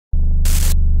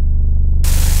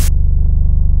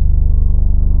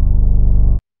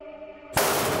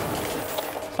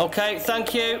OK,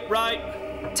 thank you.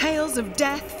 Right. Tales of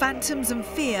death, phantoms and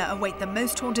fear await the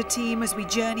Most Haunted team as we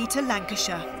journey to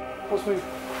Lancashire. What's moving?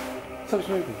 Something's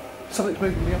moving. Something's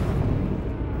moving, yeah.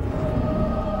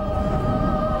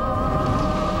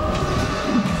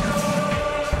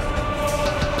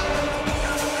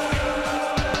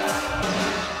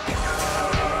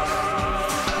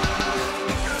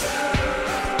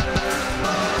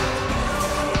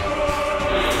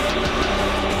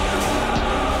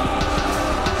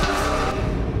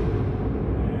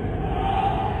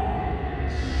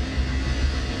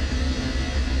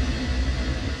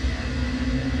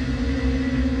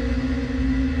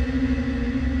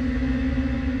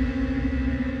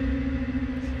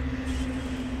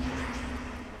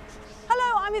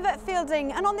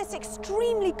 And on this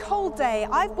extremely cold day,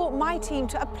 I've brought my team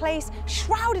to a place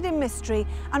shrouded in mystery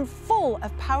and full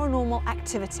of paranormal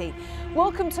activity.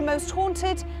 Welcome to Most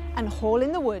Haunted and Hall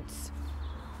in the Woods.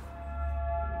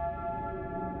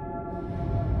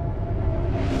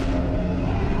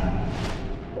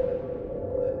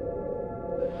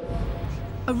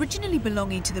 Originally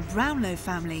belonging to the Brownlow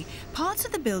family, parts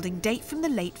of the building date from the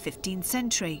late 15th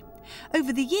century.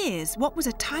 Over the years, what was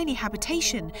a tiny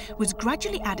habitation was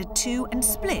gradually added to and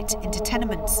split into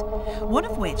tenements, one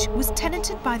of which was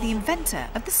tenanted by the inventor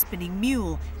of the spinning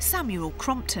mule, Samuel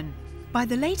Crompton. By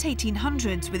the late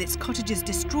 1800s, with its cottages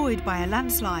destroyed by a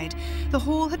landslide, the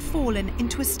hall had fallen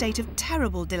into a state of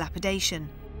terrible dilapidation.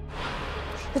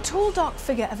 The tall, dark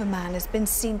figure of a man has been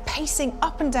seen pacing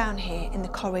up and down here in the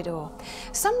corridor.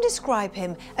 Some describe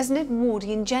him as an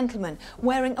Edwardian gentleman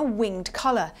wearing a winged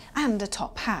collar and a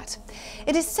top hat.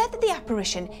 It is said that the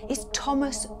apparition is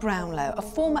Thomas Brownlow, a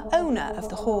former owner of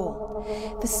the hall.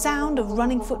 The sound of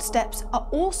running footsteps are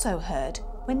also heard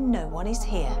when no one is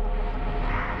here.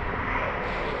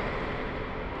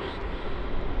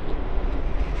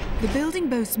 The building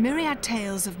boasts myriad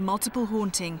tales of multiple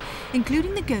haunting,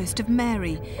 including the ghost of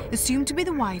Mary, assumed to be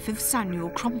the wife of Samuel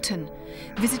Crompton.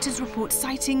 Visitors report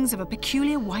sightings of a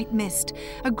peculiar white mist,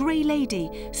 a grey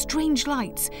lady, strange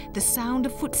lights, the sound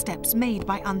of footsteps made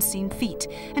by unseen feet,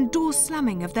 and doors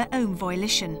slamming of their own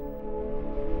volition.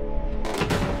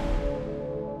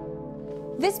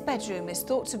 This bedroom is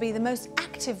thought to be the most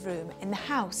active room in the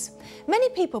house. Many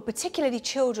people, particularly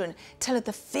children, tell of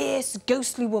the fierce,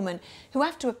 ghostly woman who,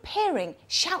 after appearing,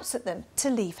 shouts at them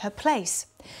to leave her place.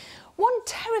 One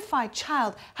terrified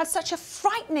child had such a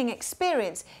frightening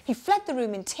experience, he fled the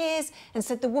room in tears and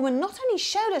said the woman not only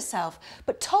showed herself,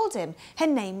 but told him her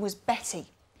name was Betty.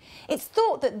 It's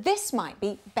thought that this might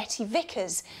be Betty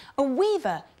Vickers, a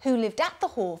weaver who lived at the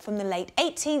hall from the late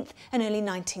 18th and early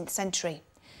 19th century.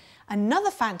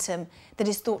 Another phantom that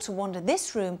is thought to wander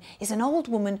this room is an old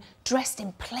woman dressed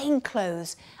in plain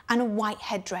clothes and a white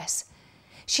headdress.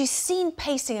 She's seen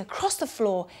pacing across the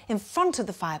floor in front of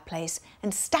the fireplace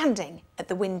and standing at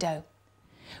the window.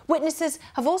 Witnesses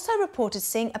have also reported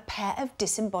seeing a pair of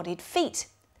disembodied feet.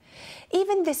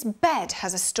 Even this bed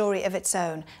has a story of its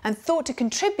own and thought to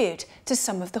contribute to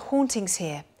some of the hauntings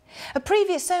here. A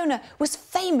previous owner was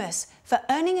famous for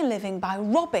earning a living by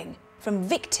robbing from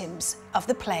victims of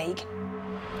the plague.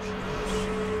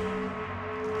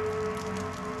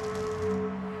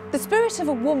 The spirit of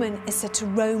a woman is said to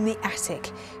roam the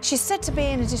attic. She's said to be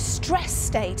in a distressed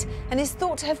state and is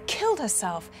thought to have killed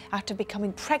herself after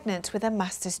becoming pregnant with her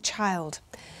master's child.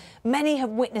 Many have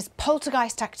witnessed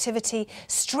poltergeist activity,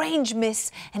 strange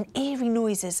mists and eerie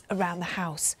noises around the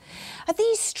house. Are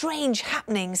these strange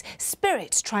happenings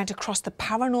spirits trying to cross the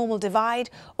paranormal divide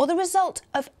or the result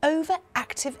of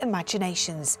overactive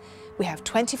imaginations? We have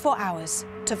 24 hours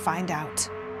to find out.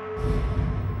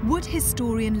 Would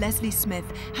historian Leslie Smith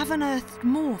have unearthed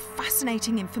more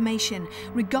fascinating information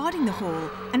regarding the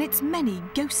hall and its many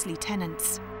ghostly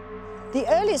tenants?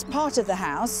 The earliest part of the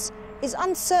house is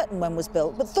uncertain when was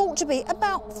built, but thought to be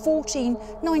about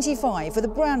 1495 for the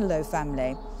Brownlow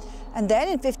family. And then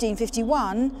in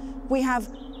 1551, we have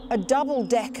a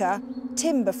double-decker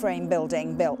timber frame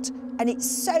building built, and it's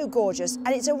so gorgeous, and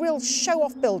it's a real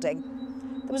show-off building.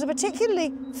 There was a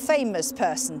particularly famous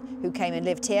person who came and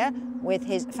lived here with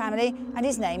his family, and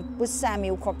his name was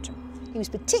Samuel Crompton. He was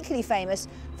particularly famous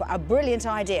for a brilliant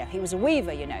idea. He was a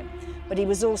weaver, you know, but he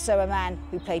was also a man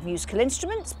who played musical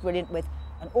instruments, brilliant with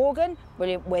an organ,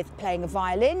 brilliant with playing a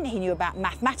violin. He knew about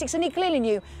mathematics, and he clearly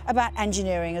knew about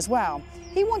engineering as well.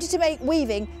 He wanted to make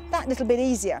weaving that little bit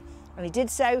easier, and he did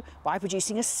so by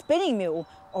producing a spinning mule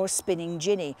or a spinning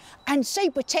jinny. And so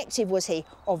protective was he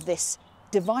of this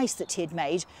device that he had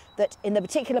made that in the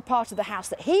particular part of the house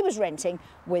that he was renting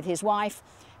with his wife,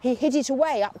 he hid it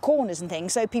away up corners and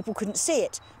things so people couldn't see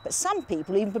it. But some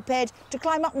people even prepared to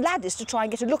climb up ladders to try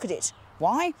and get a look at it.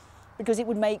 Why? because it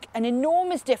would make an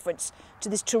enormous difference to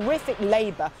this terrific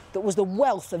labour that was the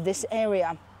wealth of this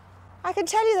area. I can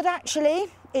tell you that actually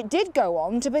it did go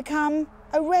on to become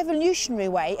a revolutionary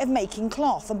way of making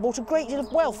cloth and brought a great deal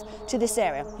of wealth to this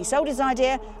area. He sold his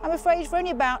idea, I'm afraid, for only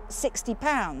about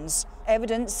 £60.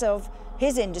 Evidence of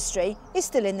his industry is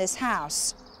still in this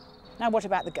house. Now, what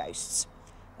about the ghosts?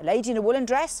 A lady in a woolen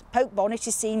dress, poke bonnet,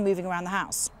 is seen moving around the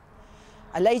house.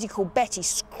 A lady called Betty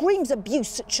screams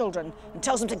abuse at children and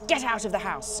tells them to get out of the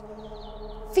house.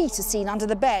 Feet are seen under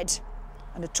the bed,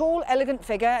 and a tall, elegant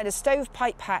figure in a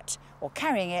stovepipe hat, or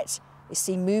carrying it, is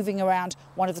seen moving around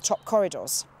one of the top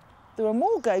corridors. There are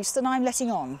more ghosts than I'm letting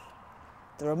on.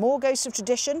 There are more ghosts of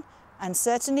tradition, and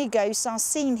certainly ghosts are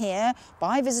seen here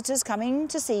by visitors coming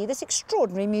to see this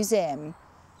extraordinary museum.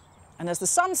 And as the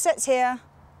sun sets here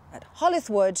at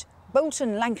HallithWoods,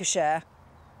 Bolton, Lancashire,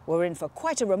 we're in for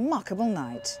quite a remarkable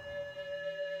night.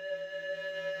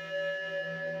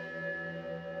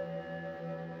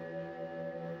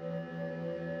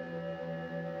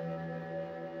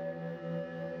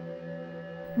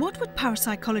 What would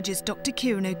parapsychologist Dr.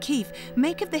 Kieran O'Keefe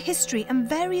make of the history and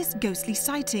various ghostly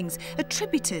sightings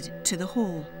attributed to the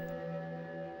hall?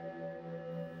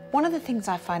 One of the things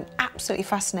I find absolutely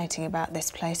fascinating about this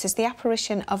place is the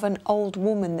apparition of an old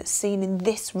woman that's seen in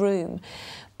this room,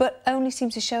 but only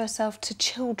seems to show herself to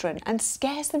children and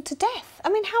scares them to death. I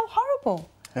mean, how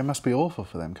horrible. It must be awful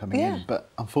for them coming in, but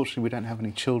unfortunately we don't have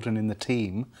any children in the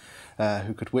team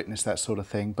who could witness that sort of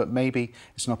thing, but maybe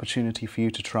it's an opportunity for you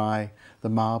to try the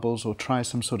marbles or try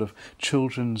some sort of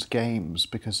children's games,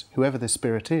 because whoever this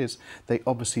spirit is, they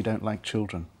obviously don't like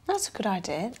children. That's a good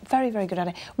idea. Very, very good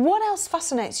idea. What else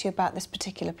fascinates you about this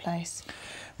particular place?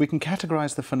 We can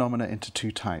categorise the phenomena into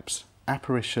two types: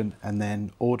 apparition and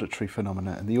then auditory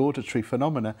phenomena. And the auditory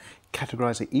phenomena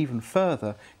categorise it even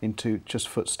further into just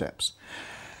footsteps.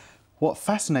 What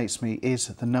fascinates me is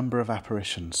the number of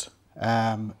apparitions.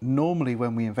 Normally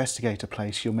when we investigate a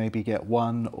place, you'll maybe get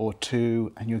one or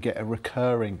two and you'll get a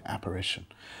recurring apparition.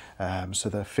 So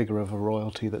the figure of a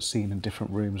royalty that's seen in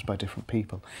different rooms by different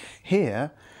people.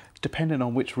 Here, depending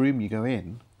on which room you go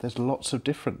in, there's lots of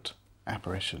different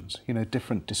apparitions, you know,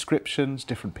 different descriptions,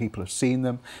 different people have seen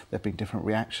them, there have been different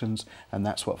reactions, and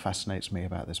that's what fascinates me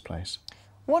about this place.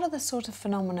 What other sort of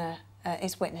phenomena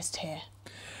is witnessed here?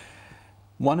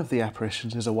 One of the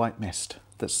apparitions is a white mist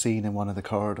that's seen in one of the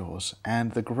corridors,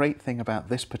 and the great thing about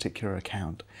this particular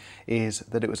account is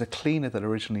that it was a cleaner that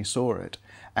originally saw it,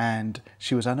 and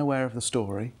she was unaware of the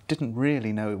story, didn't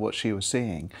really know what she was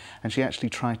seeing, and she actually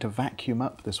tried to vacuum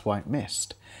up this white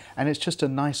mist. And it's just a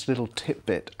nice little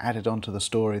tidbit added onto the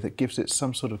story that gives it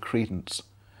some sort of credence.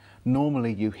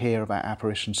 Normally you hear about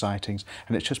apparition sightings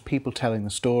and it's just people telling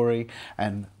the story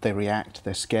and they react,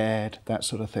 they're scared, that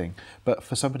sort of thing. But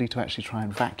for somebody to actually try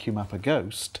and vacuum up a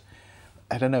ghost,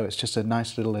 I don't know, it's just a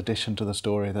nice little addition to the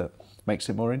story that makes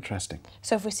it more interesting.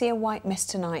 So if we see a white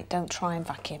mist tonight, don't try and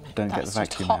vacuum it. Don't get the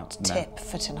vacuum out. That's a hot tip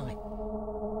for tonight.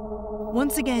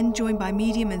 Once again, joined by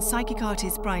medium and psychic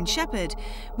artist Brian Shepherd,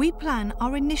 we plan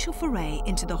our initial foray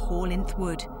into the Hall-inth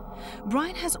Wood.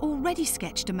 Brian has already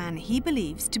sketched a man he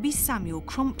believes to be Samuel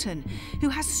Crompton, who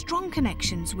has strong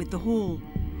connections with the Hall.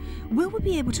 Will we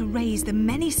be able to raise the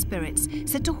many spirits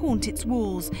said to haunt its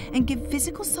walls and give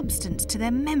physical substance to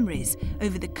their memories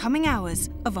over the coming hours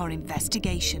of our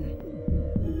investigation?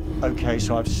 OK,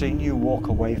 so I've seen you walk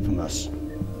away from us.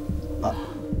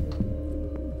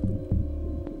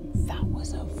 That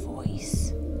was a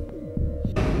voice.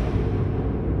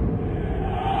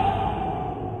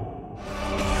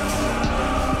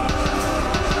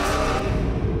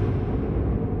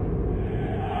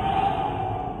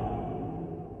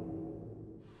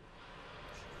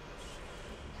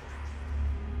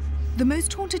 The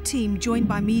Most Haunted team, joined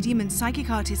by medium and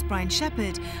psychic artist Brian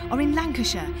Shepherd, are in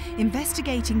Lancashire,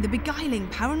 investigating the beguiling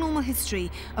paranormal history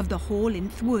of the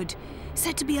Hall-inth Wood,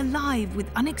 said to be alive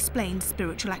with unexplained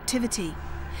spiritual activity.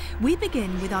 We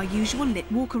begin with our usual lit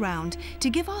walk-around to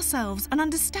give ourselves an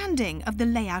understanding of the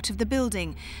layout of the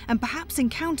building and perhaps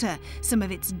encounter some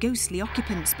of its ghostly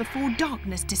occupants before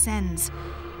darkness descends.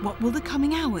 What will the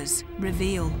coming hours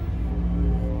reveal?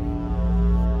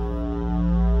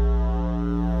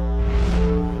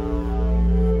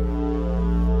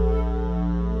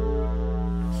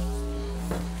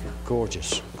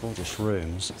 Gorgeous, gorgeous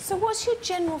rooms. So what's your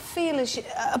general feel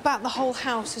about the whole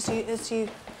house as you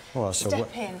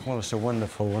step in? Well, it's a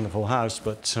wonderful, wonderful house,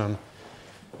 but and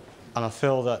I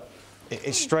feel that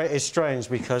it's strange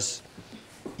because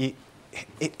it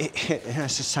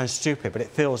sounds stupid, but it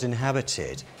feels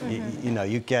inhabited. Mm-hmm. You know,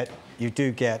 you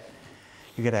do get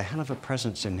a hell of a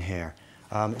presence in here,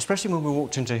 especially when we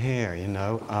walked into here. You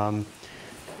know,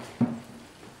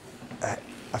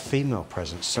 a female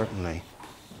presence, certainly.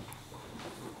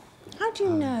 How do you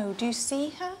know? Do you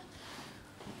see her?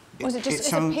 Or is it just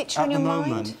It's a picture in your mind? At the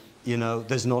moment, you know,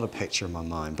 there's not a picture in my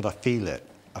mind, but I feel it.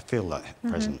 I feel that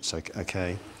presence,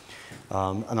 okay?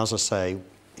 And as I say,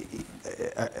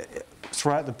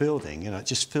 throughout the building, you know, it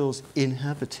just feels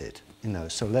inhabited, you know,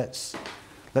 so let's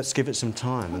give it some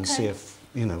time and see if,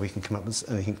 you know, we can come up with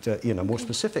anything, you know, more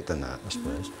specific than that, I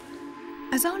suppose.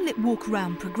 As our lit walk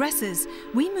round progresses,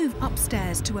 we move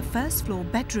upstairs to a first-floor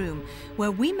bedroom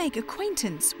where we make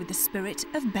acquaintance with the spirit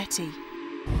of Betty.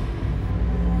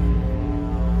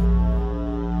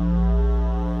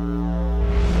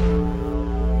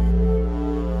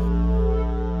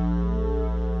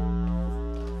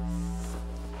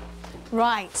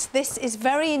 Right, this is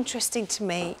very interesting to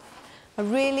me. I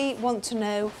really want to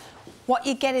know what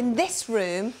you get in this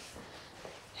room,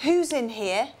 who's in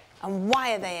here, and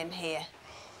why are they in here?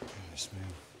 Goodness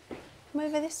me. Come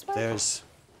over this way. There's...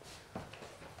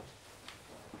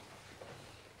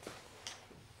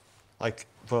 like,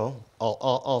 well,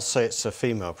 I'll say it's a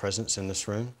female presence in this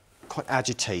room. Quite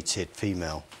agitated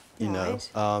female, you know.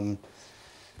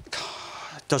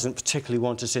 Doesn't particularly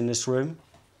want us in this room.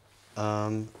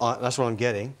 That's what I'm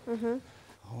getting.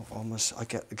 Almost, I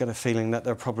get a feeling that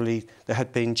there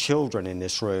had been children in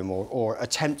this room or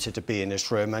attempted to be in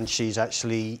this room, and she's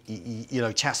actually, you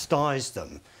know, chastised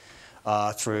them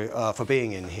for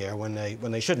being in here when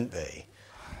they shouldn't be.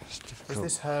 Is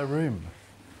this her room?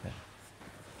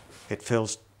 It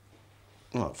feels,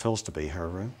 well, it feels to be her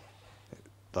room.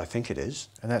 I think it is.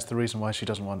 And that's the reason why she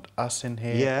doesn't want us in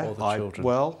here or the children?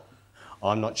 Well,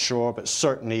 I'm not sure, but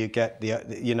certainly you get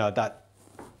you know, that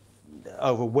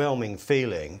overwhelming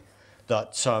feeling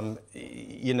that,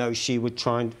 you know, she would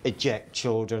try and eject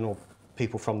children or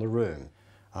people from the room.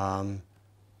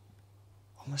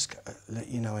 Almost,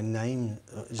 you know, a name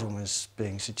is almost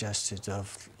being suggested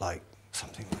of, like,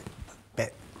 something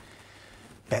like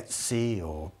Betsy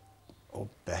or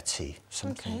Betty,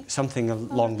 something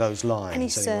along those lines. Any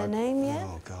surname yet?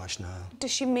 Oh, gosh, no.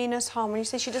 Does she mean us harm when you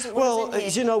say she doesn't want us in here?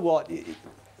 You know what?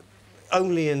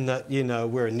 Only in that, you know,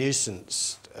 we're a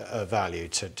nuisance value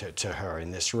to her in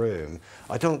this room.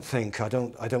 I don't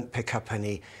pick up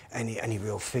any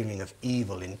real feeling of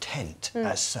evil intent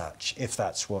as such, if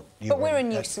that's what you. But we're a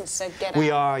nuisance, so get out.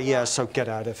 We are, yeah. So get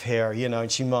out of here, you know.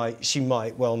 And she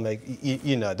might well make,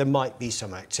 you know, there might be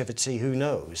some activity. Who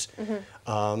knows?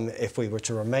 If we were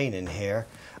to remain in here,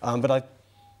 but I.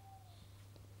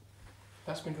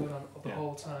 That's been going on the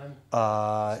whole time. It's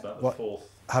about the fourth.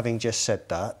 Having just said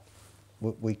that,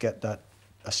 we get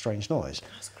a strange noise.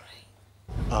 That's great.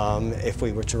 If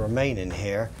we were to remain in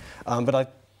here, but I.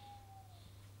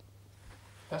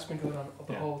 That's been going on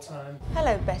the whole time.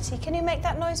 Hello, Betty. Can you make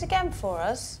that noise again for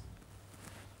us?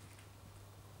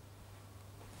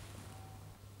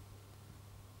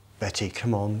 Betty,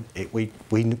 come on.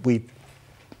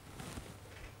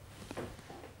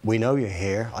 We know you're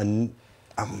here. I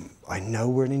know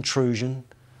we're an intrusion,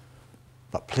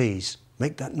 but please,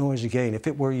 make that noise again. If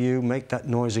it were you, make that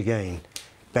noise again.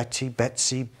 Betty,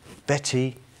 Betsy,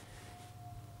 Betty.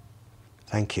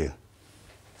 Thank you.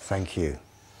 Thank you.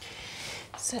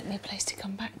 Certainly a place to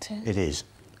come back to. It is.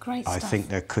 Great stuff. I think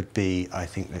that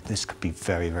this could be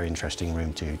very, very interesting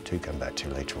room to come back to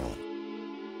later on.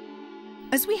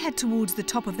 As we head towards the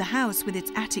top of the house with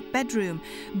its attic bedroom,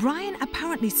 Brian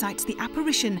apparently sights the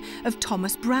apparition of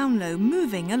Thomas Brownlow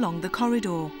moving along the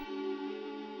corridor.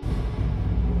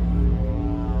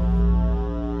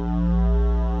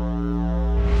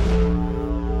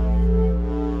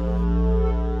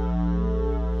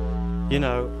 You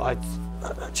know,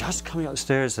 just coming up the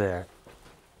stairs there,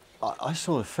 I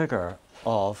saw the figure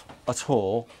of a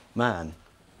tall man,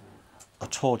 a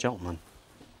tall gentleman.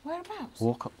 Whereabouts?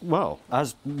 Well,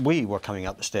 as we were coming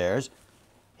up the stairs,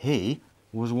 he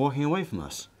was walking away from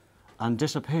us and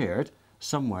disappeared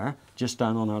somewhere just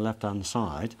down on our left-hand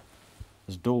side.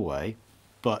 There's a doorway,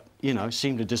 but, you know,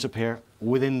 seemed to disappear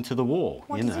into the wall.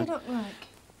 What does he look like?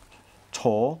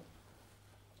 Tall,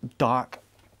 dark,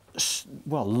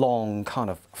 well, long, kind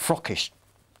of frockish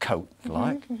coat,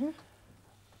 like,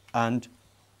 and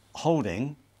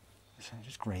holding,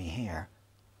 just grey hair,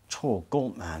 tall,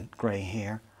 gaunt man, grey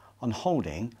hair, and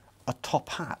holding a top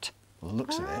hat, by the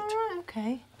looks of it. Right,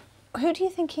 OK. Who do you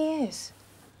think he is?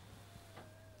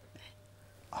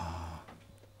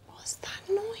 What's that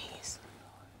noise?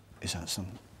 Is that some...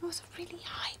 Oh, it's a really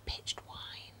high-pitched whine.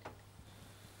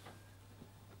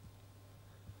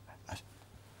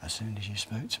 As soon as you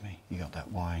spoke to me, you got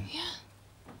that whine. Yeah.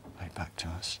 Right back to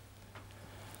us.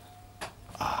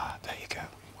 Ah, there you go.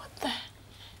 What the?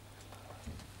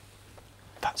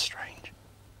 That's strange.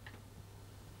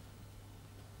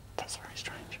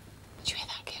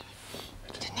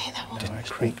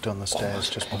 creaked on the stairs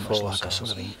just before. Almost like a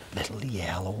sort of a little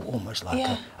yell, or almost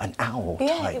like an owl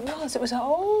Yeah, type. it was. It was like,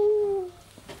 oh.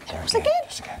 There It's again.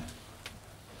 It's again.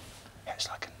 Yeah, it's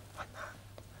like that.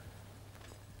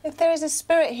 If there is a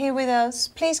spirit here with us,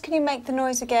 please can you make the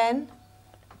noise again?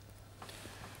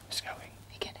 It's going.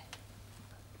 You get it?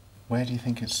 Where do you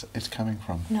think it's coming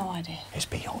from? No idea. It's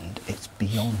beyond. It's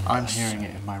beyond. I'm us. hearing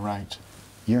it in my right.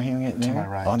 You're hearing it there? To my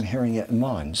right. I'm hearing it in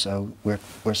mine, so we're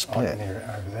split. I can hear it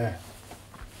over there.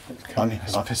 It's I'm coming.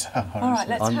 It's bizarre. All right,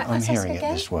 let's I'm ask hearing it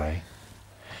again. this way.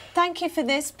 Thank you for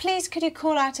this. Please could you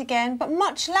call out again, but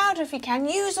much louder if you can.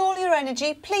 Use all your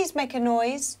energy. Please make a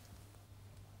noise.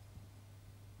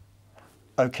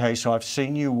 Okay, so I've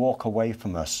seen you walk away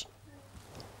from us.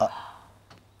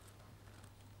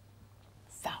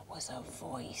 That was a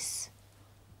voice.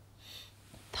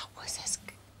 That was his...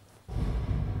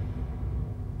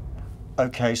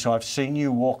 Okay, so I've seen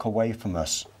you walk away from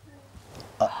us.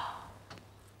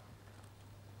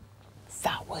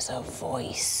 That was a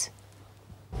voice.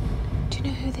 Do you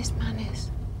know who this man is?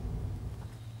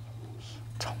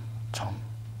 Tom.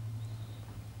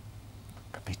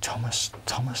 Could be Thomas.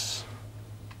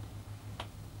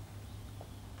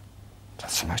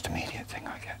 That's the most immediate thing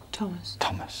I get. Thomas.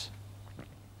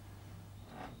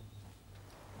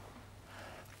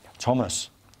 Thomas.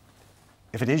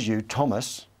 If it is you,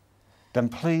 Thomas, then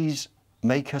please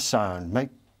make a sound.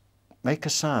 Make a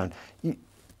sound. You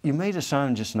made a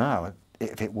sound just now.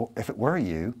 If it were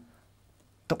you,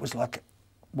 that was like,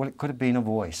 well, it could have been a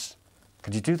voice.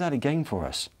 Could you do that again for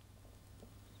us?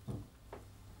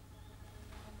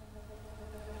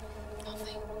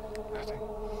 Nothing.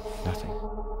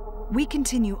 We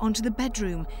continue onto the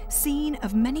bedroom, scene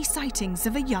of many sightings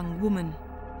of a young woman.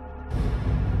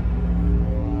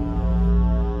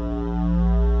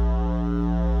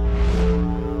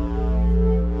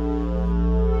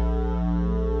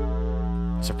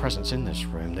 There's a presence in this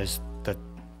room. There's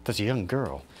a young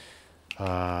girl.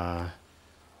 There's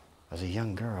a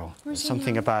young girl. There's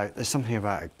something about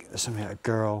a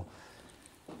girl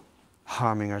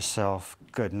harming herself.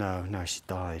 Good. No, she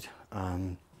died.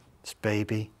 This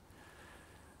baby.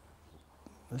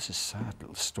 This is a sad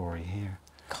little story here.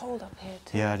 Cold up here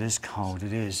too. Yeah, it is cold.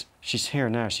 It is. She's here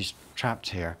now. She's trapped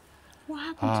here. What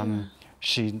happened to her?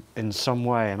 She, in some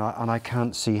way, and I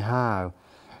can't see how,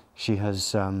 she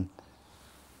has.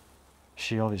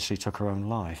 She obviously took her own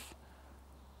life.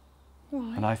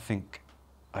 Right. And I think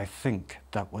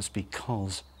that was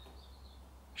because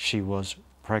she was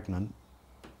pregnant.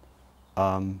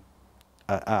 Out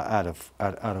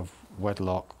of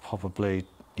wedlock, probably.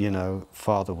 You know,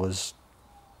 father was.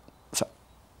 So,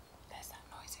 there's that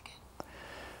noise again.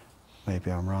 Maybe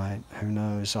I'm right. Who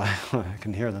knows? I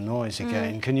can hear the noise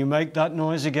again. Can you make that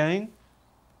noise again?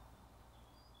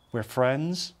 We're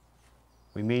friends.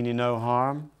 We mean you no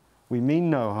harm. We mean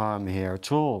no harm here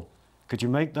at all. Could you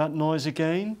make that noise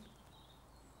again?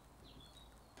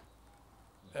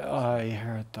 I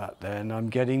heard that then. I'm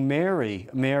getting Mary.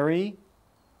 Mary?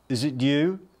 Is it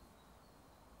you?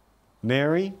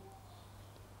 Mary?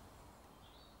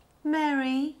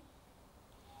 Mary?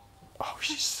 Oh,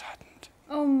 she's saddened.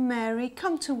 Oh, Mary,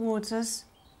 come towards us.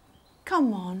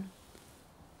 Come on.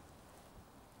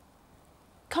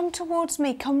 Come towards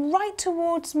me. Come right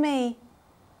towards me.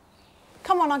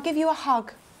 Come on, I'll give you a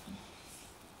hug.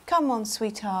 Come on,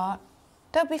 sweetheart.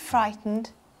 Don't be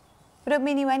frightened. We don't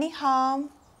mean you any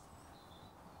harm.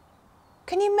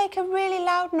 Can you make a really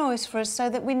loud noise for us so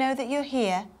that we know that you're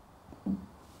here?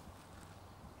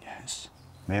 Yes.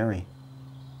 Mary,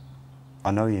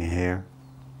 I know you're here.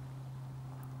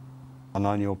 I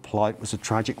know your plight was a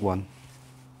tragic one,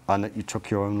 and that you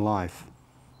took your own life.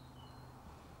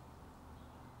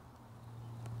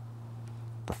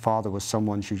 The father was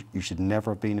someone you should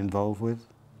never have been involved with.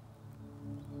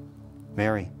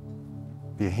 Mary,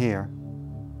 if you're here,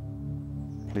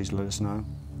 please let us know.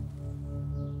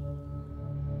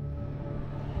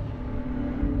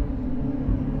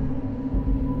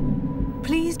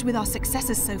 Pleased with our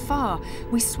successes so far,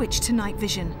 we switch to night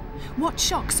vision. What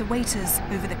shocks await us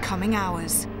over the coming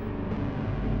hours?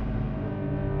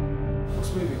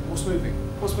 What's moving? What's moving?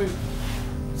 What's moving?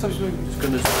 Something's moving. It's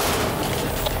goodness.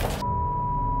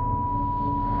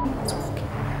 It's walking.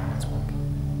 It's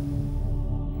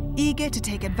walking. Eager to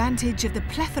take advantage of the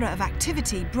plethora of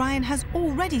activity Brian has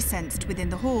already sensed within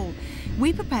the hall,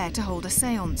 we prepare to hold a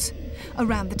séance.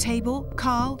 Around the table,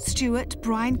 Carl, Stuart,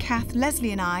 Brian, Kath,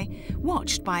 Leslie and I,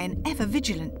 watched by an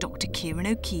ever-vigilant Dr. Kieran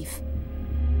O'Keefe.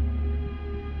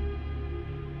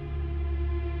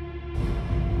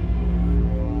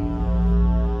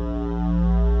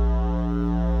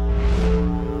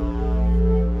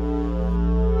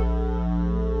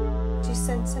 Do you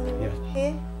sense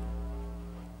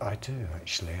do,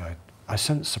 actually. I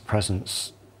sense the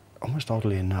presence, almost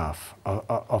oddly enough,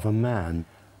 of a man.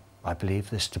 I believe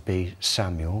this to be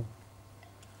Samuel.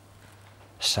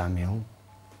 Samuel.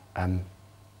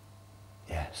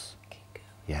 Yes.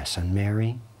 Yes, and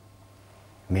Mary.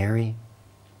 Mary.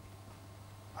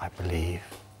 I believe.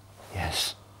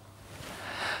 Yes.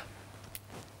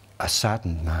 A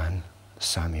saddened man,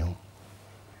 Samuel.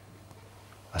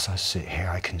 As I sit here,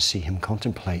 I can see him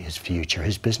contemplate his future,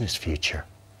 his business future,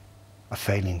 a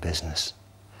failing business.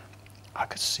 I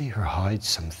could see her hide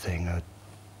something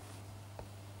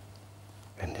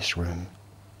in this room.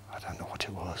 I don't know what it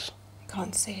was.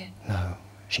 Can't see it. No,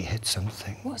 she hid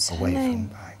something. What's her away name?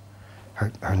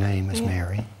 From her name is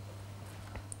Mary.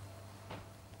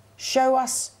 Show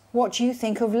us what you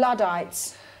think of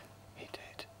Luddites. He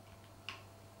did.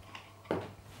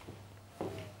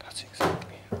 That's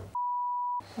exactly it.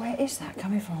 Where is that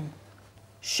coming from?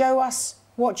 Show us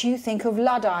what you think of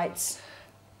Luddites.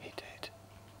 He did.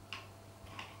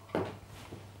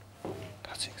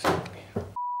 That's exactly it.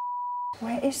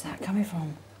 Where is that coming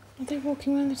from? Are they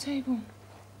walking around the table?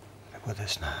 They're with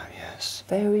us now, yes.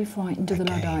 Very frightened of the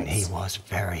Again, Luddites. he was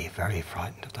very, very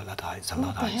frightened of the Luddites. The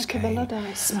What the Luddites heck are the came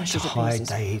Luddites? Smash to it to hide.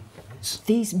 pieces.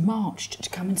 These marched to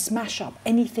come and smash up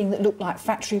anything that looked like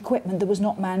factory equipment that was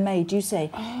not man-made, do you see?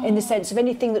 In the sense of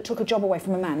anything that took a job away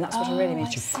from a man, that's what I really mean.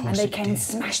 And they came and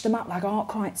smashed them up like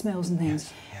Arkwright's mills and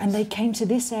things. Yes. And they came to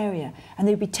this area and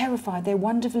they'd be terrified. Their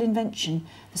wonderful invention,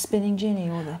 the spinning jinny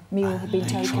or the mule had been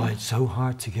taken. They tried so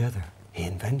hard together. He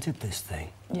invented this thing.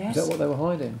 Yes. Is that what they were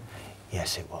hiding?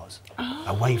 Yes, it was.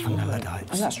 Away from the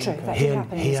Luddites. And that's true. That He did and,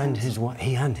 happen in he this and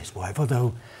house. his wife,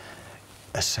 although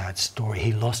a sad story,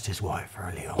 he lost his wife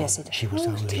early on. Yes, he did. She was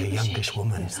only a youngish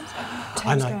woman. Yes. And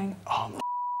Tame's going. oh,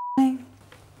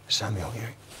 Samuel,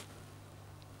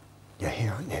 you're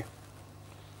here, aren't you?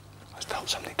 I felt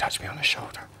something touch me on the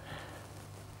shoulder.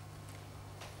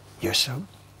 He's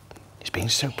being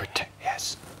so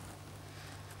yes.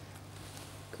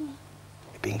 Come on.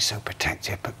 You're being so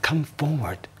protective, but come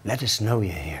forward. Let us know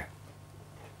you're here.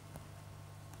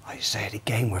 I say it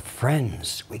again, we're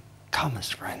friends. We come as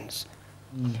friends.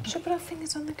 Should we put our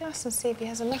fingers on the glass and see if he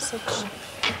has a message? Also,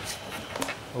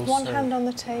 One hand on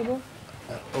the table.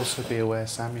 Also be aware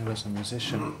Samuel is a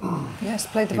musician. Yes,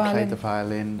 played the He violin. played the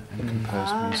violin and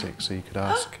composed music, so you could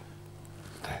ask.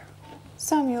 There.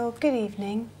 Samuel, good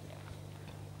evening.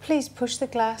 Please push the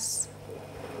glass.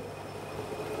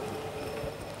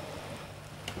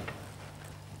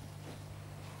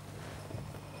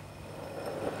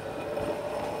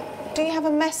 Do you have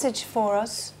a message for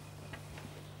us?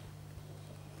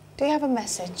 Do you have a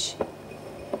message?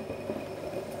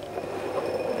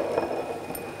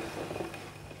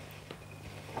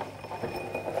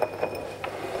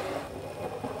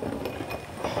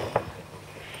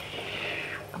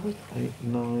 Are we 8,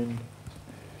 9.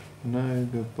 No,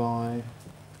 goodbye.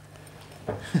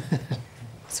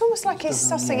 It's almost like he's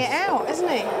sussing it out, isn't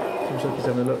he? Seems like he's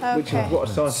having a look, which Okay. is what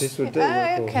a scientist would do. Oh,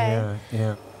 of course. okay.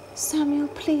 Yeah. Samuel,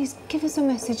 please give us a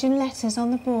message in letters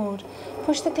on the board.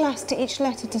 Push the glass to each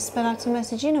letter to spell out a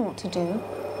message. You know what to do.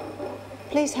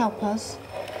 Please help us.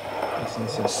 That's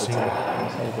insensitive.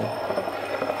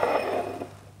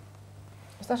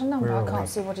 Is that a number? I can't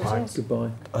see what it is.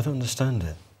 Goodbye. I don't understand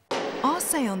it. Our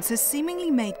seance has seemingly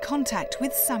made contact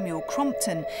with Samuel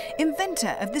Crompton,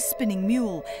 inventor of the spinning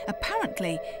mule.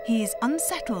 Apparently, he is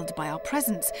unsettled by our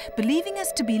presence, believing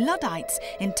us to be Luddites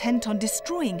intent on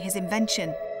destroying his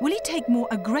invention. Will he take more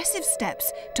aggressive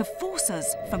steps to force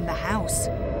us from the house?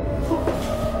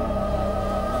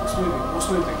 What's moving? What's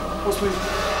moving? What's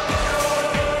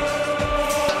moving?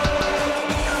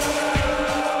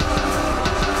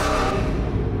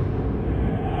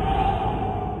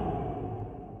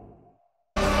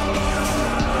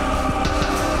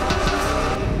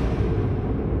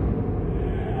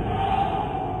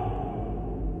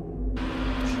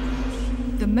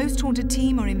 The Most Haunted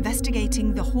team are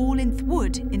investigating the HallithWoods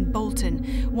Wood in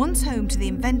Bolton, once home to the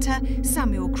inventor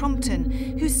Samuel Crompton,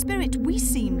 whose spirit we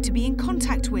seem to be in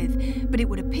contact with, but it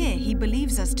would appear he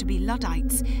believes us to be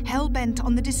Luddites, hell-bent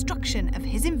on the destruction of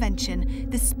his invention,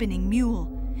 the spinning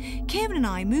mule. Kieran and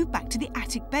I move back to the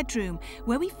attic bedroom,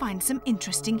 where we find some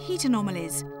interesting heat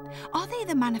anomalies. Are they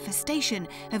the manifestation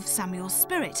of Samuel's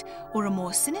spirit, or a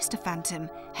more sinister phantom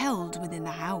held within the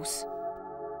house?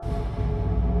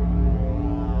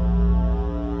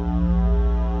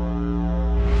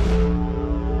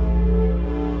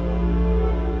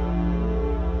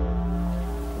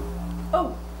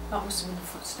 Oh, that was someone's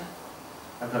footstep.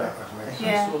 I've got it.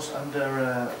 Yeah. It's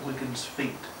under Wigan's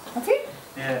feet. Have you?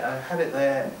 Yeah, I had it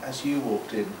there as you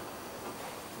walked in.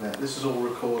 Yeah, this is all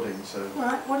recording, so...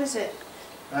 Right, what is it?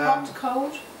 Hot,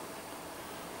 cold?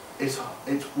 It's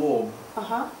warm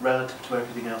Uh-huh. relative to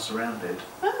everything else around it.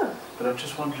 Oh. But I'm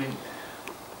just wondering,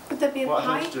 Would there be a what I'd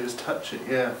pipe? like to do is touch it,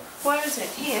 yeah. Where is it?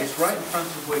 Here? It's right in front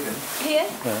of Wigan. Here?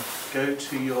 Yeah. Go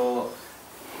to your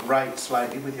right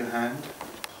slightly with your hand.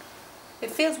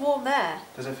 It feels warm there.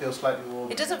 Does it feel slightly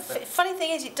warm? It doesn't. Funny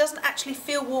thing is, it doesn't actually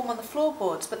feel warm on the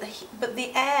floorboards, but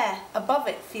the air above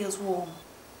it feels warm.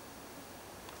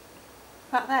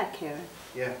 Right there, Kieran.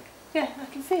 Yeah, Yeah, I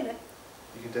can feel it.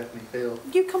 you can definitely feel.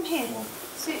 You come here. warm.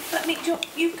 See, let me.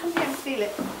 You come here and feel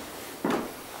it.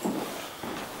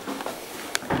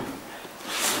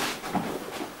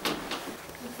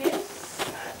 You feel it?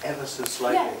 Ever so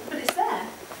slightly. Yeah, but it's there.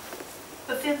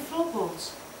 But feel the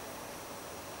floorboards.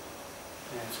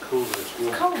 Yeah, it's cooler. It's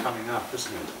warm cold. coming up,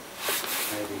 isn't it?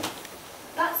 Maybe.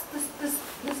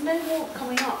 There's no warmth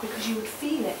coming up because you would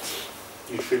feel it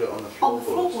You feel it on the on floorboards.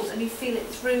 the floorboards, and you feel it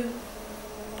through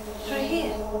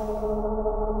here.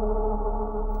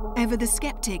 Ever the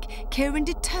skeptic, Kieran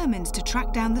determines to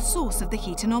track down the source of the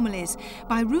heat anomalies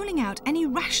by ruling out any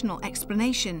rational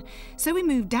explanation. So we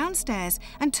move downstairs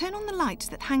and turn on the lights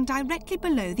that hang directly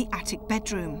below the attic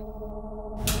bedroom.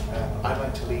 I'd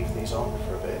like to leave these on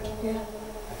for a bit. Yeah.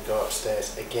 And go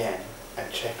upstairs again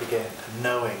and check again,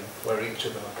 knowing where each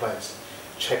of them are placed.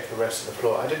 Check the rest of the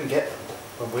floor. I didn't get them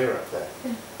when we were up there.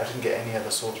 Yeah. I didn't get any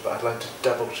other sorts, but I'd like to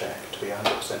double check to be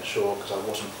 100% sure because I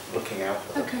wasn't looking out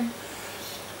for them. Okay.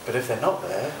 But if they're not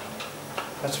there,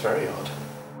 that's very odd.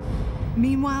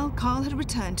 Meanwhile, Carl had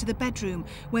returned to the bedroom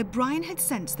where Brian had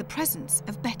sensed the presence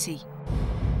of Betty.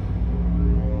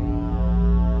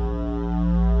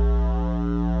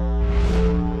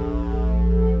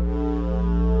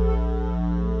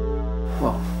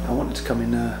 Well, I wanted to come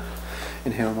in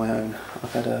here on my own.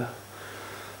 I've had a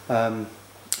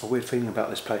weird feeling about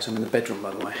this place. I'm in the bedroom,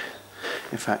 by the way.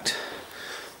 In fact,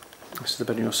 this is the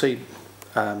bedroom. You'll see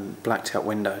blacked out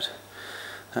windows.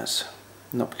 That's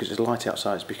not because there's light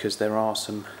outside, it's because there are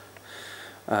some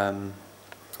sort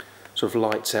of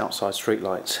lights outside, street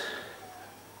lights.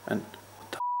 And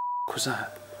what the f was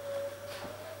that?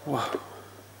 Whoa.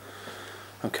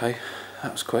 Okay,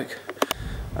 that was quick.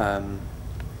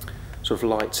 Sort of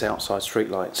lights outside, street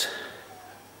lights.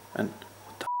 And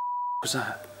what the f was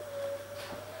that?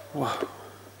 Whoa.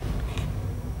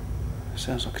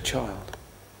 Sounds like a child.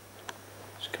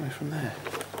 It's coming from there.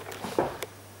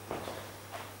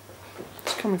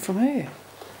 It's coming from here.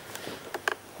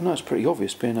 I know it's pretty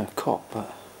obvious being a cop,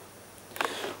 but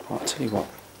right, I'll tell you what.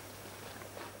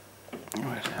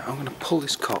 Right, I'm going to pull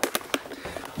this cop.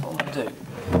 What I'm going to do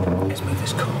is move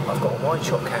this cop. I've got a wide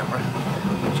shot camera,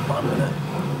 which I'm going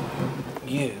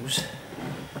to use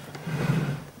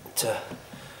to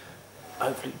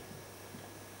hopefully.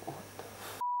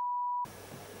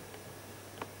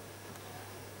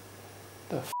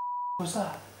 The f was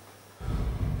that?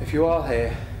 If you are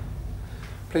here,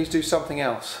 please do something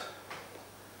else.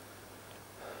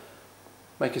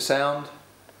 Make a sound.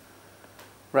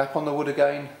 Rap on the wood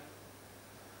again.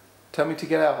 Tell me to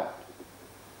get out.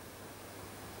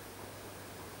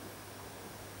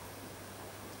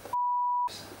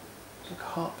 It's like a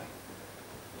heartbeat.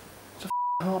 It's a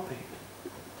heartbeat.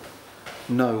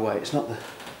 No way, it's not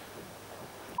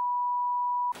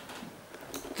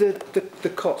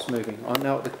the cot's moving. I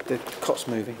know the cot's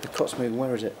moving. The cot's moving.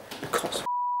 Where is it? The cot's.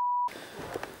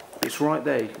 It's right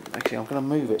there. Actually, I'm going to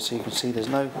move it so you can see. There's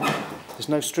no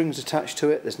strings attached to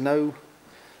it. There's no.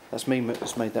 That's me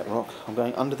that's made that rock. I'm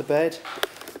going under the bed.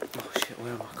 Oh shit!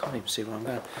 Where am I? I can't even see where I'm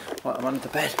going. Right, I'm under the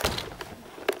bed.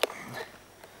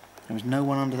 There's no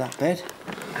one under that bed.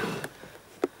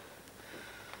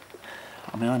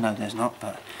 I mean, I know there's not,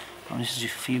 but this is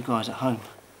just for you guys at home.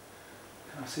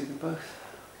 Can I see them both?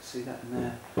 See that in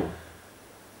there.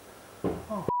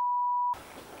 Oh.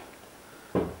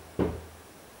 The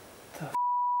f.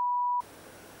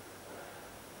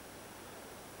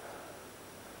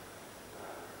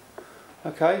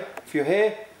 Okay, if you're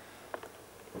here,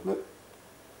 look.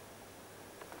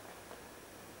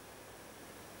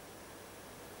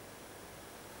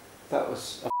 That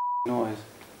was a noise.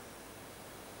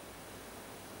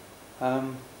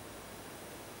 I'm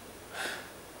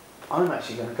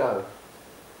actually going to go.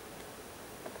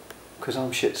 Because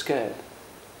I'm shit scared.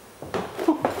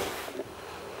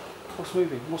 What's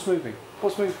moving? What's moving?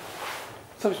 What's moving?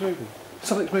 Something's moving.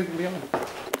 Something's moving behind me.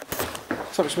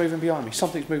 Something's moving behind me.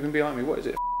 Something's moving behind me. What is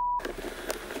it?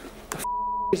 The f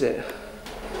is it?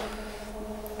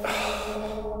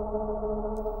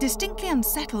 Distinctly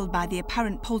unsettled by the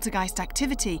apparent poltergeist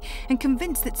activity and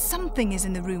convinced that something is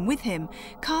in the room with him,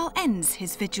 Carl ends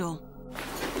his vigil.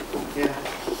 Yeah.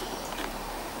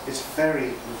 It's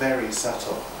very, very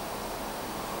subtle.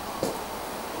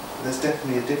 There's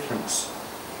definitely a difference,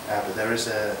 but there is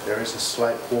a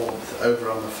slight warmth over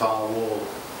on the far wall,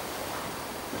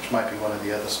 which might be one of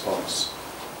the other spots.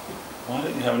 Why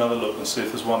don't you have another look and see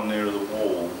if there's one nearer the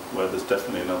wall where there's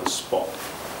definitely another spot?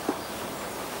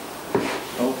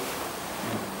 Oh.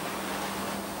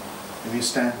 If you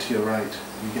stand to your right,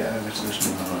 you get over to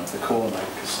the corner.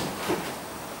 Cause,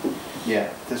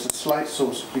 yeah, there's a slight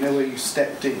source. You know where you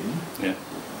stepped in? Yeah.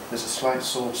 There's a slight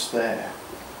source there.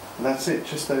 And that's it,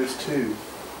 just those two.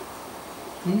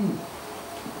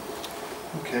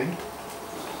 Okay.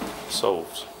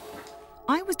 Solved.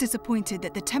 I was disappointed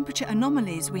that the temperature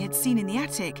anomalies we had seen in the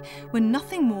attic were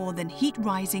nothing more than heat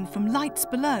rising from lights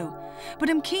below, but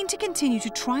I'm keen to continue to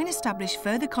try and establish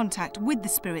further contact with the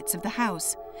spirits of the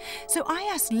house. So I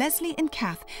asked Leslie and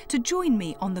Kath to join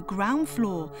me on the ground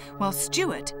floor while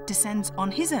Stuart descends on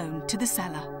his own to the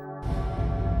cellar.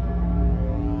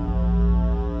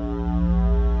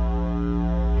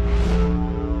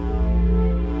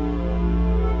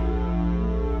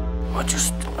 I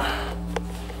just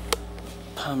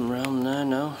pan round there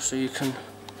now so you can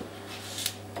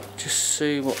just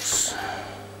see what's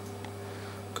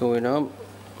going on.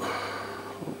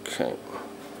 Okay.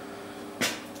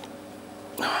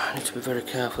 I need to be very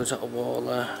careful. Is that a wall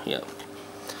there? Yeah.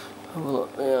 Have a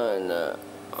look behind there.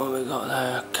 What we got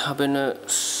there?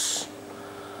 Cabinets,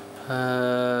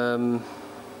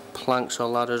 planks or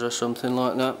ladders or something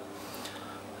like that.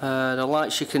 The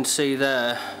lights you can see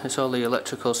there, it's all the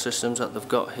electrical systems that they've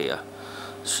got here.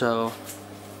 So,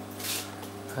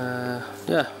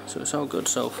 yeah, so it's all good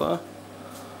so far.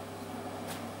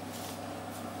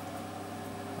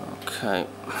 Okay.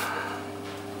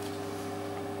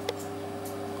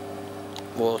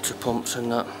 Water pumps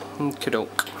and that.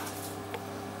 Okey-doke.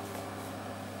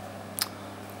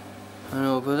 And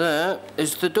over there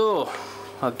is the door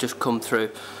I've just come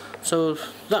through. So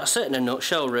that's it in a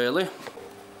nutshell, really.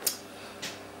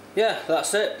 Yeah,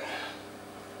 that's it.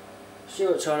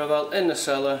 Stuart Tornabell in the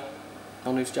cellar,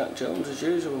 on his Jack Jones as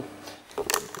usual.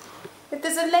 If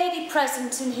there's a lady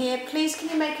present in here, please can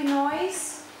you make a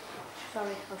noise?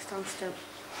 Sorry, I'll stand still.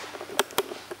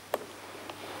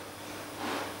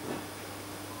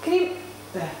 Can you...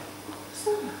 There. What's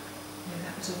that? Yeah,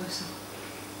 that was a whistle.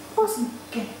 Awesome.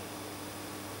 Okay.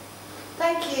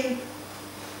 Thank you.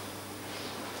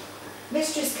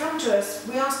 Mistress, come to us.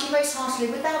 We ask you most heartily,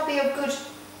 would thou be of good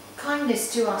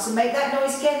kindness to us and make that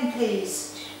noise again,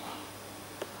 please?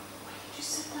 You just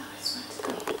said that, I swear to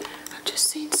God. I've just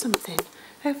seen something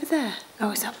over there.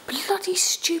 Oh, it's that bloody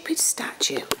stupid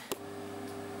statue.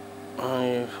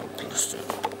 I've lost it.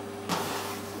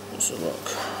 Let's have a look.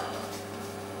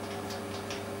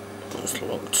 It's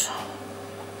locked.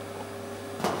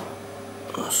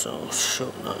 That's all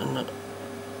shut, that, isn't it?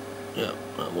 Yeah,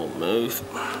 that won't move.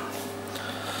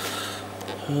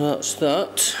 That's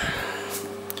that.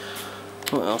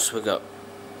 What else have we got?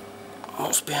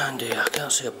 What's behind here? I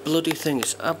can't see a bloody thing.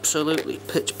 It's absolutely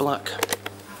pitch black.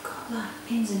 I've got like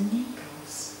pins and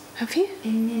needles. Have you?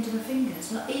 In the end of my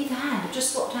fingers. Not either hand. I've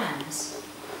just swapped hands.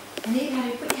 And either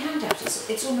hand, you put your hand out,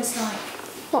 it's almost like...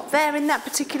 What, there in that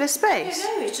particular space?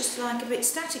 No, it's just like a bit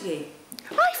staticky.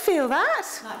 I feel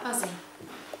that. Like buzzing.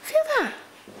 Feel that?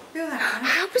 Feel that?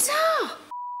 How bizarre.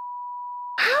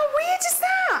 How weird is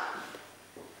that?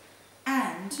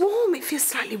 And... Warm, it feels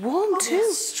slightly warm too.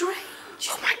 That's strange.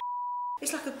 Oh my...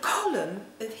 It's like a column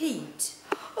of heat.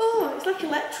 Oh, it's like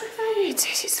electrifying. It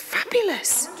is, it's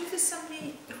fabulous. I wonder if there's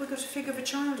somebody, if we've got a figure of a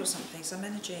child or something, some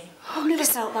energy. Oh, Have you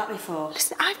listen, felt that before?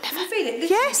 listen, I've never... Can you feel it? Literally,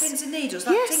 Yes. pins and needles,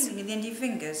 like Yes. tingling in the end of your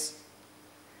fingers.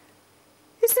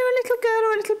 Is there a little girl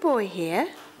or a little boy here?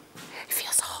 It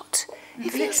feels hot.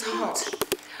 It feels Literally hot.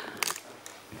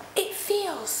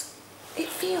 It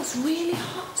feels really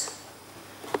hot.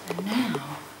 And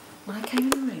now, when I came in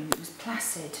the room, it was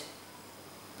placid.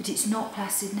 But it's not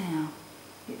placid now.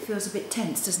 It feels a bit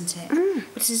tense, doesn't it?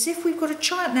 But it's as if we've got a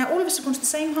child. Now, all of us have gone to the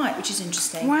same height, which is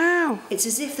interesting. Wow. It's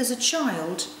as if there's a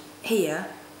child here.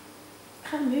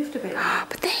 Kind of moved a bit.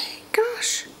 But there,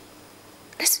 gosh.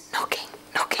 Listen, knocking.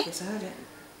 Yes, I heard it.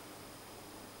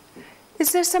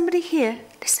 Is there somebody here?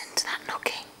 Listen to that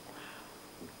knocking.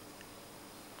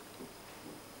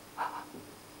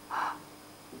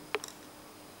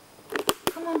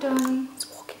 Come on, darling. It's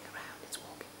walking around, it's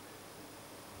walking.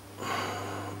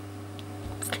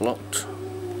 It's locked.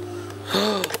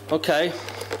 Okay.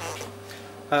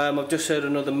 I've just heard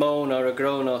another moan or a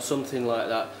groan or something like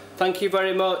that. Thank you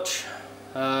very much.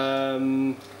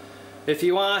 If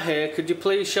you are here, could you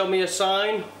please show me a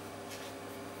sign?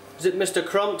 Is it Mr.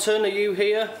 Crompton? Are you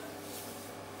here?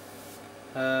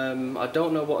 I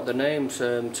don't know what the names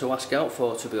to ask out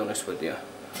for, to be honest with you.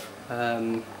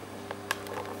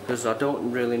 because I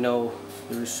don't really know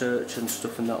the research and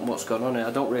stuff and that and what's going on here.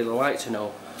 I don't really like to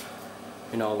know,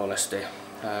 in all honesty,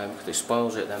 because it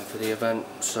spoils it then for the event.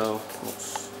 So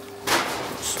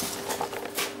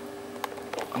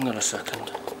hang on a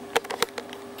second.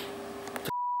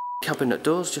 The cabinet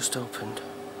door's just opened.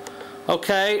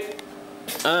 Okay.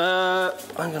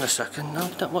 Hang on a second. No,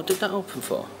 what did that open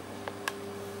for?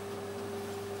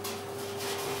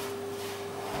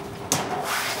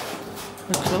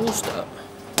 I closed that.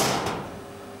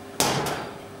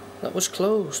 That was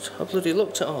closed. I bloody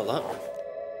looked at all that.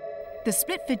 The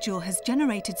split vigil has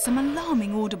generated some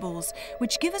alarming audibles,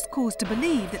 which give us cause to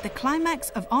believe that the climax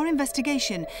of our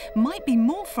investigation might be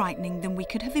more frightening than we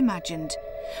could have imagined.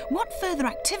 What further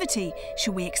activity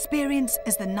shall we experience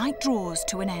as the night draws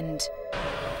to an end?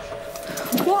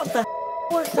 What the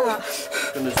was that?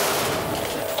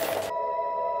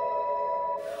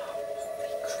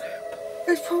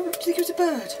 It's probably, do you think it was a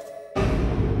bird?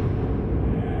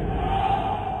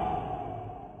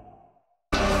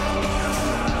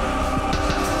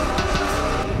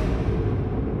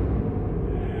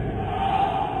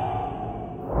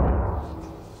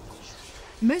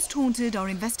 Most Haunted are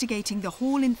investigating the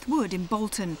HallithWoods in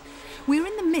Bolton. We're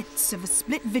in the midst of a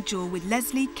split vigil with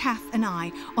Leslie, Kath and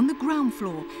I on the ground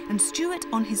floor and Stuart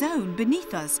on his own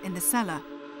beneath us in the cellar.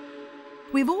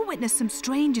 We've all witnessed some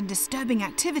strange and disturbing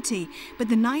activity, but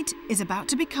the night is about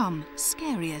to become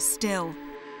scarier still.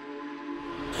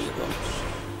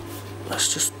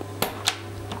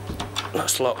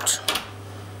 That's locked.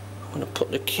 I'm going to put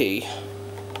the key.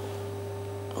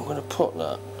 I'm going to put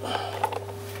that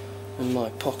in my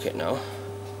pocket now.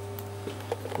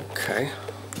 Okay.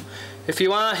 If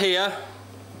you are here,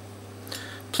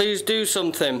 please do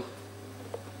something.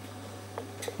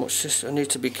 What's this? I need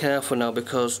to be careful now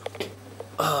because...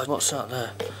 Oh, what's that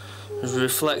there? There's a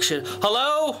reflection.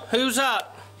 Hello? Who's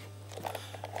that?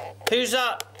 Who's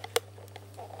that?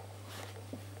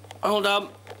 Hold on.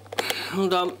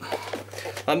 Hold on.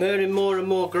 I'm hearing more and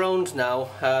more groans now.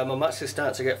 I'm actually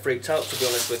starting to get freaked out, to be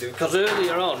honest with you, because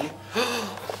earlier on...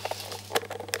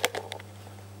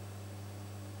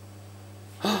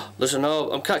 There's an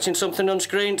orb. I'm catching something on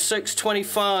screen.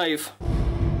 6:25.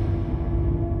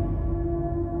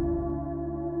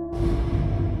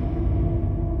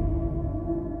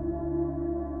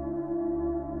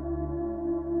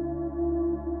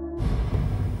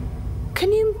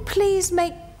 Can you please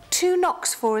make 2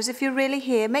 knocks for us if you're really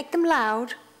here? Make them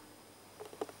loud.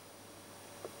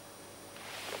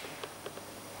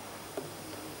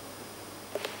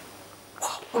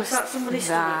 Was that somebody's?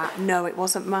 No, it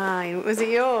wasn't mine. Was it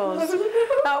yours?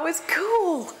 That was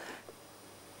cool.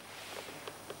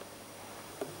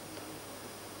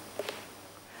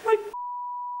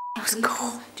 That was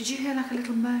cool. Did you hear like a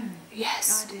little moan?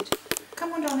 Yes. I did.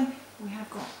 Come on, darling. We have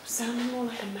got. Sounding more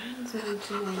like a man's moan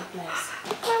to me, bless.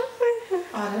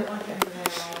 I don't like it over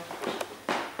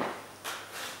there.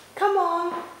 Come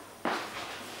on.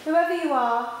 Whoever you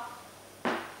are,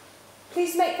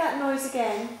 please make that noise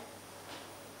again.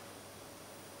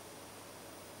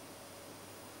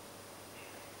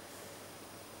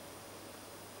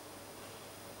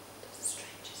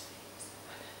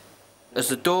 As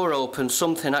the door opened,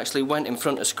 something actually went in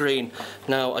front of the screen.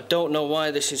 Now, I don't know why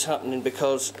this is happening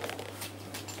because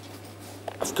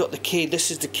I've got the key. This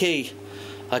is the key.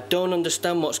 I don't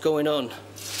understand what's going on.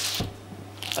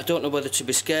 I don't know whether to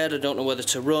be scared. I don't know whether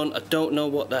to run. I don't know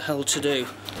what the hell to do.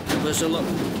 There's a lot...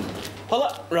 Hello?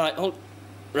 Right, hold...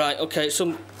 Right, okay,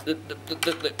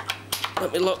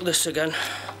 let me lock this again.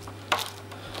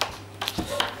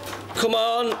 Come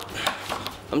on!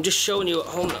 I'm just showing you at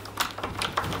home.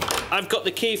 I've got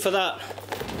the key for that.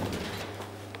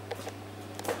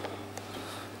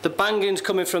 The banging's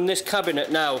coming from this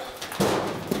cabinet now.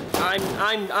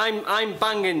 I'm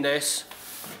banging this.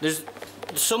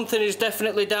 Something is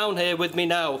definitely down here with me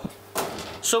now.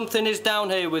 Something is down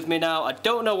here with me now. I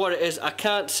don't know what it is. I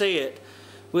can't see it.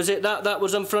 Was it that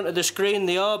was in front of the screen,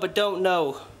 the orb? I don't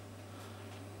know.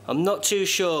 I'm not too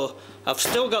sure. I've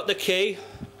still got the key,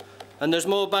 and there's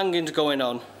more bangings going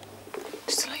on.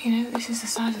 Just to let you know, this is the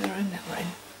side of the room that we're in.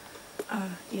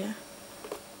 Oh, yeah.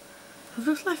 I've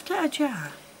just left it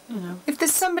ajar, you know. If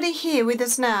there's somebody here with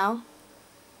us now,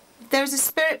 if there is a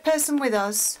spirit person with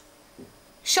us,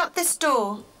 shut this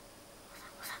door.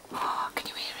 Oh, can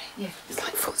you hear it? Yeah. It's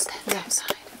like footsteps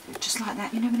outside. Just like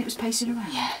that, you know, when it was pacing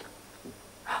around? Yeah.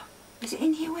 Is it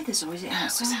in here with us or is it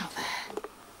outside? It's out there.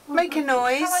 Make a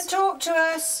noise. Come and talk to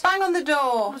us. Bang on the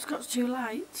door. Well, it's got 2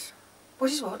 lights.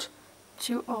 What is what?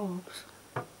 2 orbs.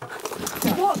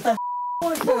 What the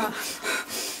was that?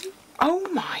 Oh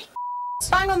my.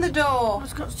 Bang on the door. Well,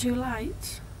 it's got 2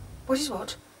 lights. What is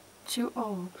what? 2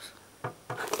 orbs.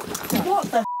 What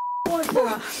the was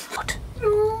that? What?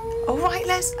 All right,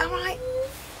 Les, all right.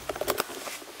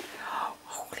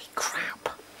 Holy crap.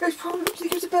 It's probably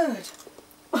because it's a bird.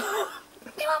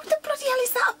 What the bloody hell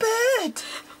is that, a bird?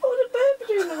 Oh, the bird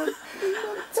doing that.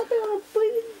 Something on a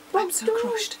bleeding I'm so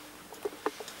crushed.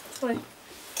 Sorry.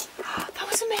 That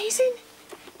was amazing.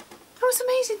 That was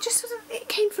amazing. Just sort of, it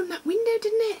came from that window,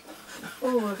 didn't it?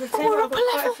 Oh, we're up a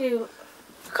quite level. a few.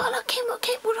 God, look,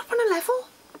 we're up on a level.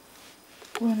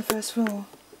 We're on the first floor.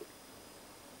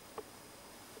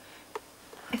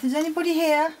 If there's anybody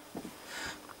here,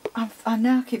 I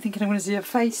now keep thinking I'm going to see a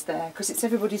face there, because it's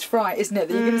everybody's fright, isn't it,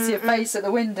 that you're going to see a face at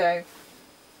the window.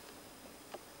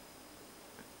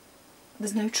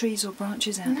 There's no trees or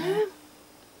branches out there.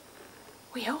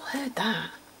 We all heard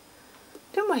that,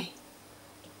 didn't we?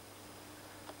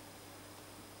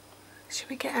 Should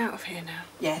we get out of here now?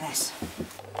 Yeah, let's.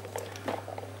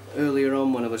 Earlier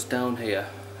on when I was down here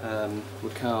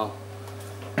with Carl,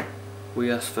 we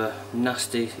asked for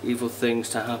nasty, evil things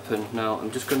to happen. Now,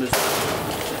 I'm just going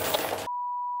to...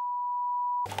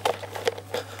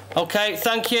 OK,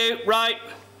 thank you, right.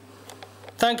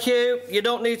 Thank you, you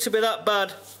don't need to be that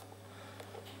bad.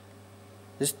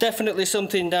 There's definitely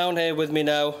something down here with me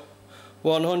now,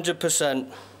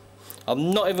 100%.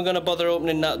 I'm not even going to bother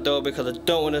opening that door because I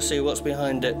don't want to see what's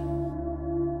behind it.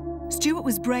 Stuart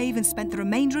was brave and spent the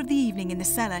remainder of the evening in the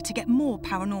cellar to get more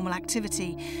paranormal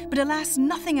activity, but alas,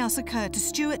 nothing else occurred to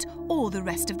Stuart or the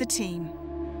rest of the team.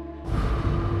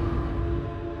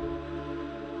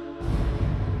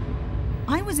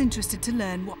 I was interested to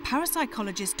learn what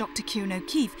parapsychologist Dr. Kieran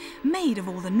O'Keefe made of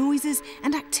all the noises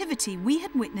and activity we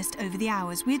had witnessed over the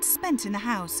hours we had spent in the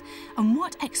house, and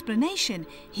what explanation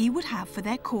he would have for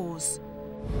their cause.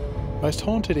 Most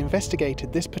Haunted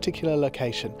investigated this particular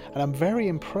location, and I'm very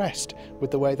impressed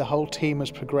with the way the whole team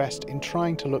has progressed in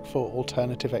trying to look for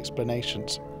alternative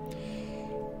explanations.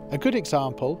 A good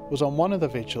example was on one of the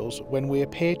vigils when we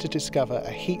appeared to discover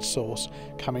a heat source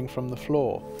coming from the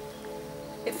floor.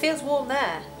 It feels warm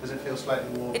there. Does it feel slightly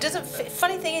warm? It doesn't.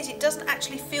 Funny thing is, it doesn't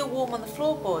actually feel warm on the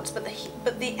floorboards, but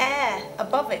the air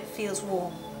above it feels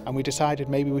warm. And we decided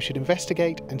maybe we should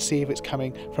investigate and see if it's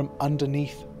coming from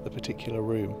underneath the particular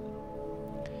room.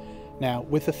 Now,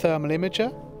 with the thermal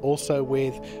imager, also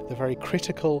with the very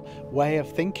critical way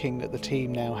of thinking that the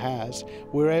team now has,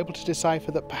 we're able to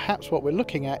decipher that perhaps what we're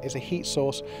looking at is a heat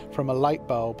source from a light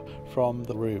bulb from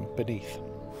the room beneath.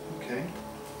 Okay.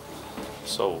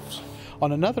 Solved.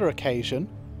 On another occasion,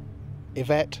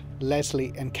 Yvette,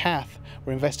 Leslie and Kath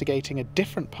were investigating a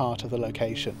different part of the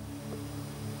location.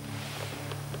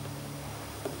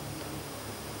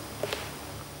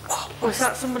 Was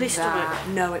that somebody's stomach?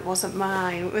 No, it wasn't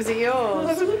mine. Was it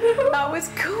yours? That was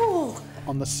cool.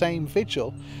 On the same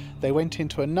vigil, they went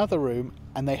into another room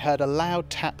and they heard a loud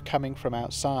tap coming from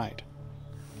outside.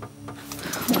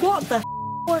 What the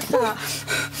was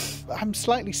that? I'm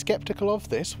slightly sceptical of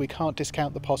this. We can't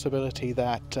discount the possibility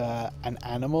that an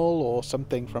animal or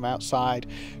something from outside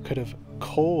could have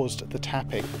caused the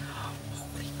tapping.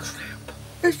 Holy crap.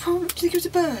 It's probably because it's a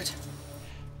bird.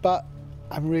 But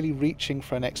I'm really reaching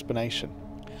for an explanation.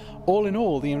 All in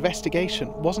all, the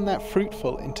investigation wasn't that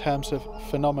fruitful in terms of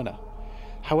phenomena.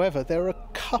 However, there are a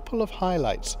couple of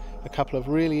highlights, a couple of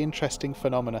really interesting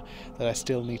phenomena that I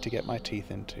still need to get my teeth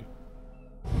into.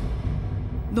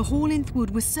 The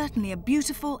HallithWoods was certainly a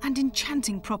beautiful and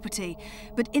enchanting property,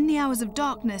 but in the hours of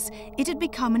darkness, it had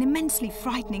become an immensely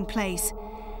frightening place.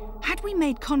 Had we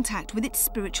made contact with its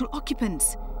spiritual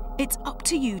occupants? It's up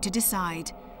to you to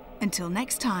decide. Until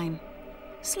next time,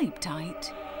 sleep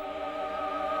tight.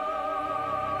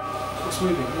 What's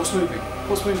moving? What's moving?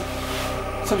 What's moving?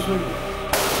 Something's moving.